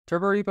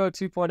Turborepo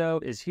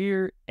 2.0 is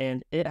here,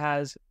 and it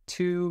has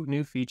two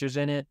new features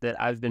in it that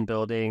I've been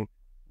building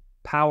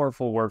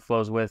powerful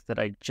workflows with that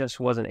I just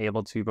wasn't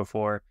able to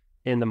before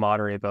in the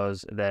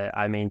monorepos that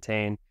I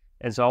maintain.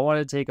 And so I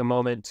wanted to take a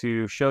moment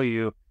to show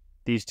you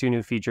these two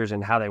new features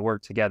and how they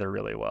work together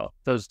really well.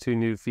 Those two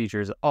new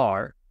features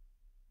are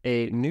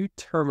a new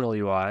terminal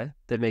UI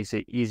that makes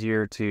it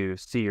easier to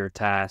see your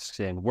tasks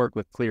and work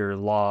with clearer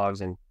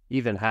logs and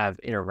even have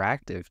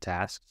interactive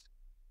tasks.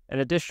 And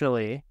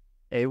additionally,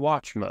 a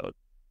watch mode,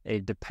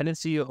 a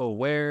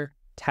dependency-aware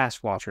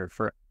task watcher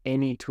for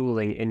any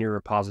tooling in your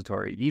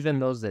repository, even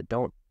those that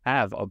don't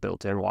have a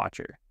built-in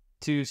watcher.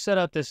 To set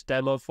up this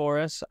demo for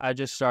us, I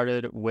just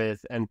started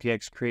with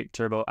npx create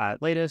turbo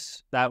at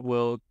latest. That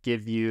will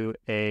give you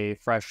a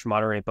fresh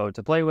monorepo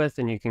to play with,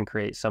 and you can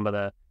create some of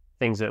the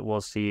things that we'll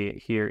see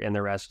here in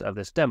the rest of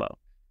this demo.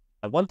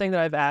 One thing that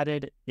I've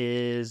added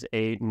is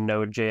a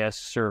Node.js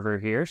server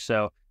here.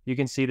 So you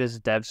can see this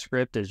dev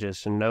script is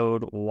just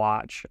node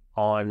watch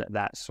on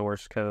that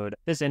source code.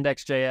 This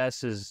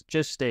index.js is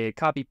just a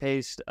copy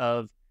paste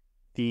of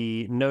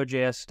the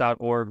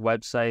nodejs.org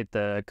website,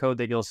 the code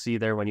that you'll see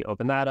there when you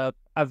open that up.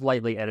 I've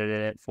lightly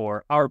edited it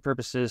for our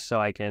purposes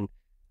so I can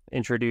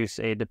introduce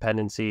a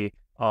dependency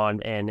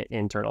on an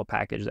internal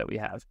package that we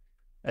have.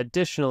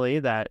 Additionally,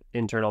 that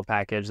internal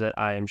package that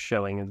I am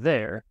showing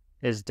there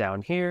is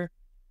down here.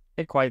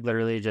 It quite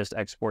literally just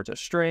exports a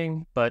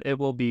string, but it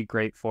will be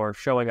great for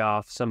showing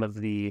off some of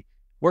the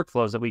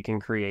workflows that we can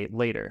create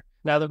later.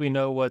 Now that we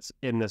know what's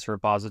in this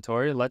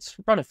repository, let's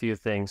run a few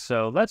things.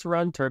 So let's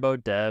run turbo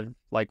dev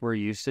like we're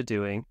used to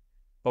doing,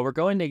 but we're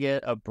going to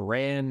get a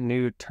brand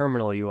new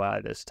terminal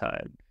UI this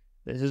time.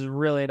 This is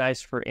really nice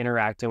for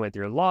interacting with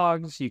your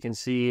logs. You can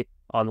see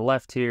on the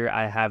left here,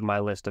 I have my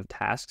list of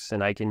tasks,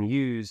 and I can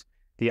use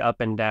the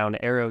up and down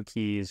arrow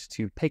keys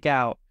to pick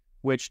out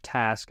which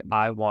task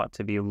I want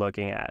to be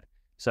looking at.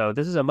 So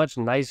this is a much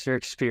nicer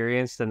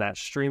experience than that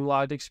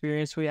stream-logged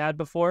experience we had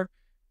before.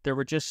 There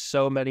were just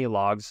so many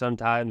logs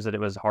sometimes that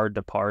it was hard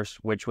to parse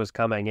which was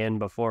coming in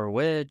before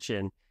which,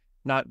 and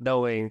not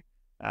knowing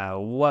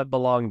what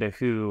belonged to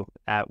who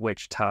at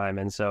which time.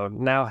 And so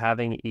now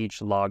having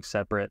each log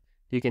separate,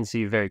 you can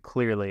see very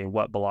clearly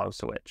what belongs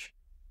to which.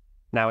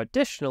 Now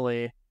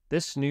additionally,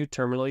 this new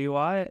terminal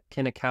UI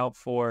can account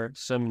for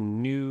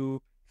some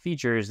new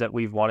features that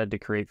we've wanted to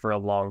create for a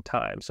long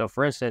time. So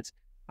for instance,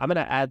 I'm going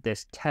to add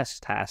this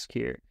test task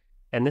here,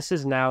 and this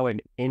is now an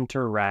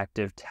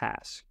interactive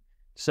task.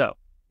 So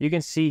you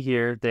can see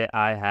here that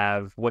I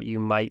have what you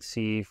might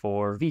see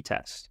for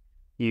vtest.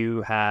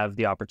 You have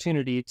the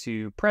opportunity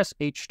to press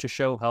H to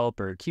show help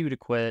or Q to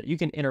quit. You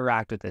can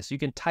interact with this. You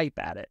can type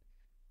at it.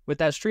 With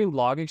that streamed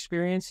log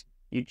experience,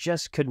 you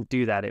just couldn't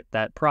do that.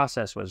 That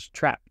process was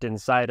trapped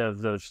inside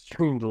of those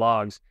streamed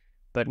logs.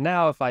 But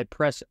now if I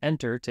press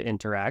enter to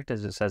interact,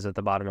 as it says at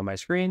the bottom of my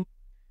screen,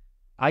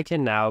 I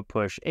can now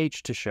push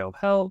H to show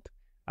help.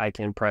 I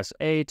can press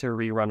A to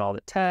rerun all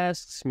the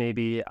tests.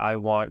 Maybe I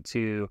want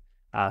to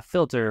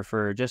filter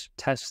for just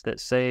tests that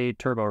say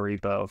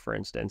Turborepo, for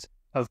instance.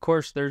 Of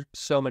course, there's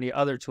so many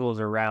other tools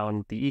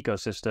around the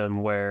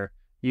ecosystem where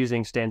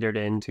using standard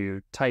in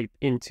to type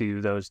into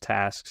those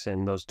tasks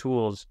and those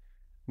tools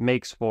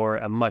makes for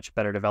a much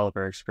better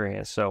developer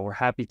experience. So we're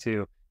happy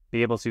to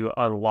be able to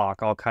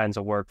unlock all kinds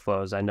of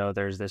workflows. I know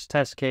there's this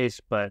test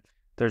case, but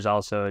there's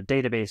also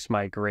database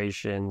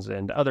migrations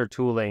and other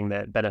tooling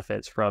that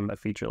benefits from a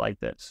feature like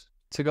this.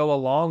 To go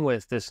along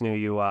with this new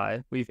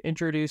UI, we've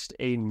introduced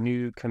a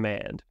new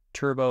command,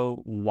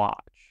 turbo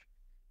watch.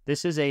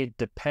 This is a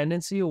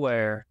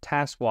dependency-aware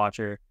task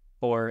watcher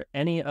for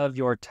any of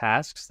your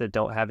tasks that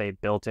don't have a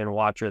built-in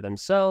watcher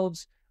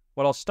themselves.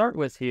 What I'll start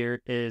with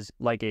here is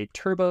like a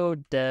turbo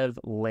dev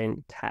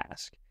lint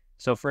task.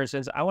 So for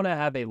instance, I want to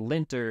have a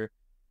linter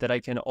that I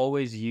can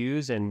always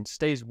use and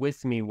stays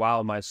with me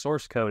while my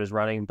source code is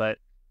running, but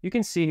you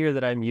can see here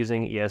that I'm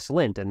using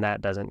ESLint, and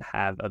that doesn't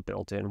have a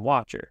built-in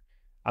watcher.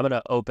 I'm going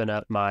to open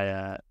up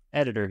my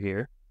editor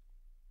here,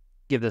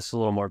 give this a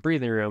little more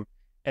breathing room,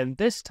 and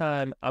this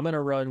time I'm going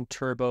to run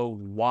turbo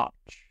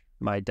watch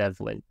my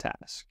devlint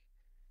task.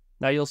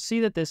 Now you'll see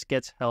that this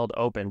gets held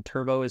open.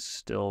 Turbo is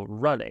still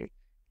running.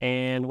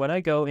 And when I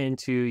go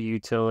into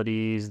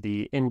utilities,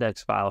 the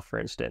index file, for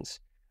instance,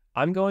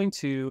 I'm going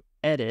to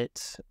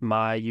edit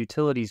my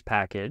utilities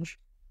package.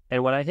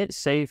 And when I hit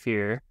save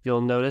here,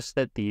 you'll notice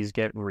that these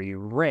get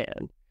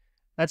reran.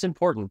 That's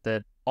important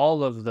that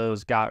all of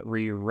those got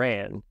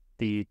reran.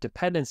 The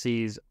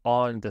dependencies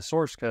on the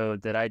source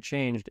code that I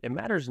changed, it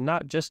matters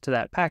not just to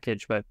that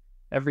package, but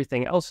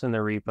everything else in the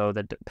repo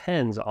that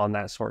depends on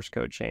that source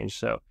code change.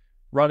 So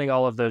running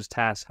all of those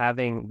tasks,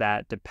 having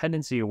that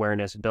dependency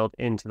awareness built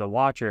into the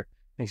watcher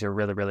makes it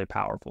really, really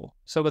powerful.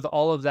 So with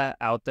all of that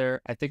out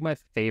there, I think my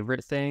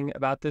favorite thing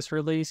about this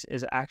release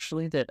is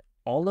actually that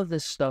all of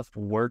this stuff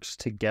works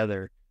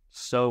together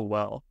so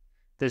well.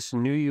 This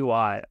new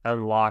UI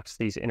unlocks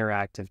these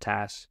interactive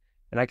tasks,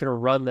 and I can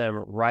run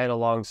them right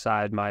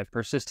alongside my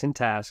persistent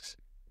tasks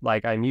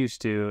like I'm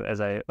used to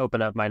as I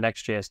open up my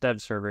Next.js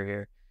dev server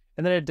here.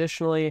 And then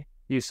additionally,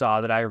 you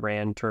saw that I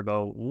ran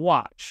turbo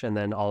watch and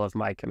then all of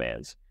my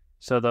commands.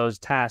 So those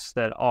tasks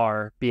that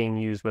are being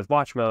used with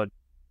watch mode,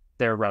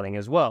 they're running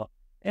as well.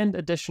 And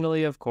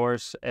additionally, of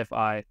course, if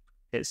I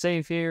hit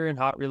save here and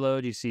hot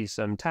reload, you see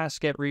some tasks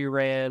get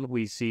reran.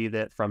 We see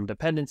that from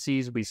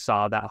dependencies, we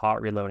saw that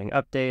hot reloading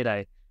update.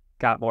 I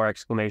got more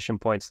exclamation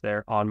points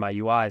there on my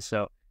UI.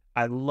 So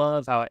I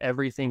love how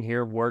everything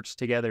here works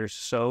together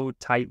so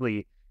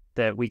tightly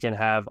that we can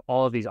have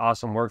all of these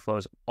awesome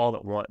workflows all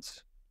at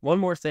once. One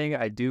more thing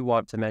I do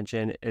want to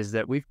mention is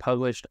that we've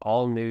published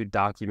all new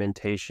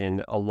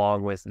documentation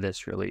along with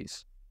this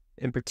release.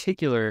 In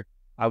particular,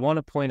 I want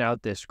to point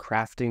out this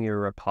crafting your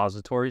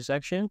repository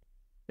section.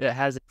 It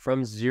has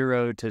from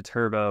 0 to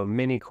turbo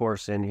mini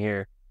course in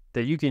here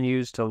that you can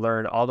use to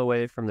learn all the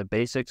way from the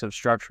basics of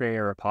structuring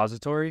a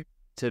repository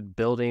to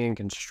building and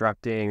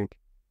constructing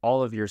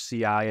all of your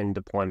CI and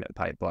deployment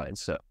pipelines.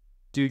 So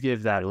do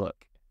give that a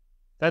look.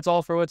 That's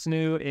all for what's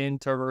new in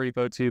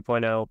Turborepo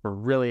 2.0. We're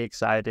really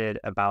excited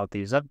about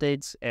these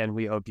updates, and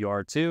we hope you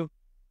are too.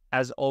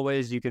 As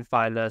always, you can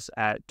find us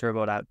at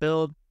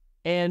turbo.build,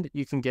 and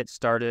you can get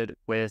started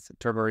with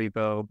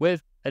Turborepo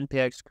with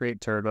npx create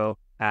turbo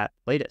at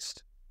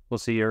latest. We'll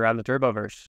see you around the Turboverse.